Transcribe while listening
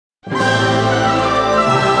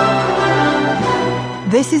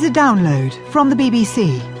This is a download from the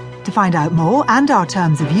BBC. To find out more and our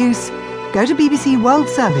terms of use, go to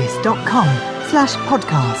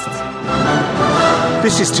bbcworldservice.com/podcasts.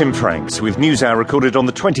 This is Tim Franks with Newshour recorded on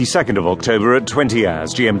the 22nd of October at 20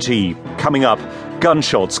 hours GMT. Coming up,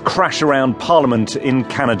 gunshots crash around Parliament in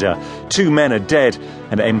Canada. 2 men are dead.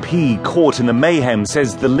 An MP caught in the mayhem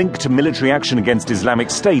says the link to military action against Islamic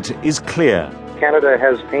State is clear. Canada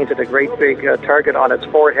has painted a great big target on its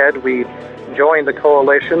forehead. We joined the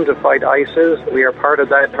coalition to fight ISIS. We are part of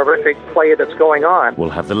that horrific play that's going on. We'll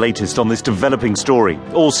have the latest on this developing story.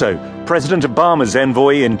 Also, President Obama's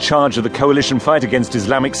envoy in charge of the coalition fight against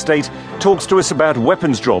Islamic State talks to us about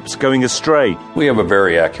weapons drops going astray. We have a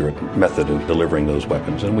very accurate method of delivering those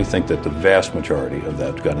weapons, and we think that the vast majority of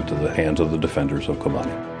that got into the hands of the defenders of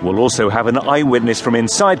Kobani. We'll also have an eyewitness from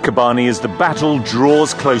inside Kobani as the battle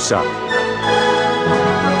draws closer.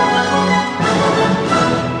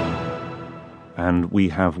 And we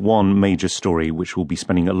have one major story which we'll be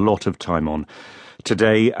spending a lot of time on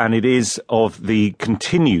today, and it is of the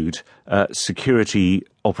continued security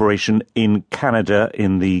operation in Canada,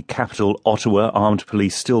 in the capital, Ottawa. Armed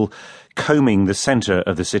police still combing the centre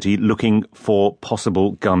of the city looking for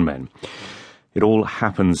possible gunmen. It all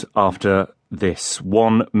happens after this.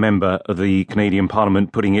 One member of the Canadian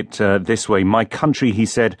Parliament putting it this way: "My country," he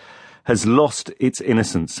said, "has lost its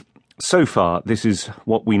innocence." So far, this is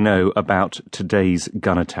what we know about today's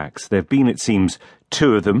gun attacks. There have been, it seems,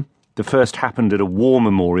 2 of them. The first happened at a war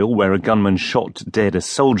memorial where a gunman shot dead a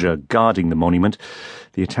soldier guarding the monument.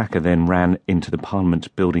 The attacker then ran into the Parliament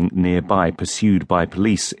building nearby, pursued by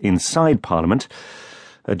police inside Parliament.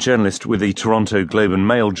 A journalist with the Toronto Globe and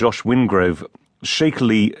Mail, Josh Wingrove,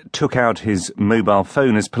 shakily took out his mobile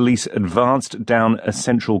phone as police advanced down a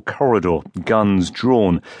central corridor, guns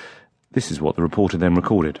drawn. This is what the reporter then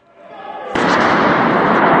recorded.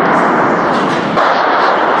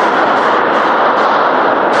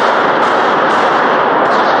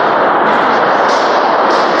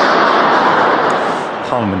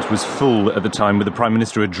 Parliament was full at the time, with the Prime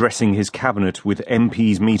Minister addressing his cabinet, with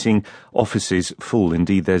MPs meeting, offices full.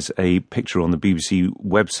 Indeed, there's a picture on the BBC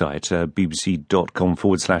website,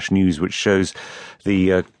 bbc.com/news, which shows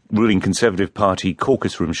the ruling Conservative Party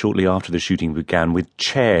caucus room shortly after the shooting began, with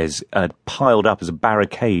chairs piled up as a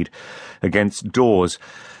barricade against doors.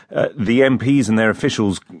 The MPs and their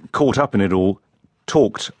officials caught up in it all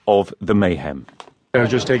talked of the mayhem. I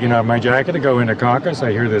was just taking off my jacket to go into caucus.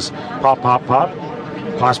 I hear this pop, pop, pop.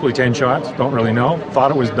 Possibly 10 shots, don't really know.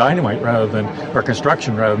 Thought it was dynamite or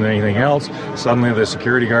construction rather than anything else. Suddenly the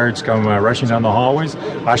security guards come rushing down the hallways.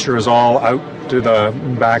 Usher us all out to the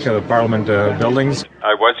back of the Parliament buildings.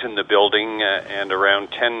 I was in the building and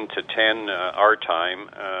around 10 to 10 our time,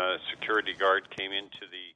 a security guard came into the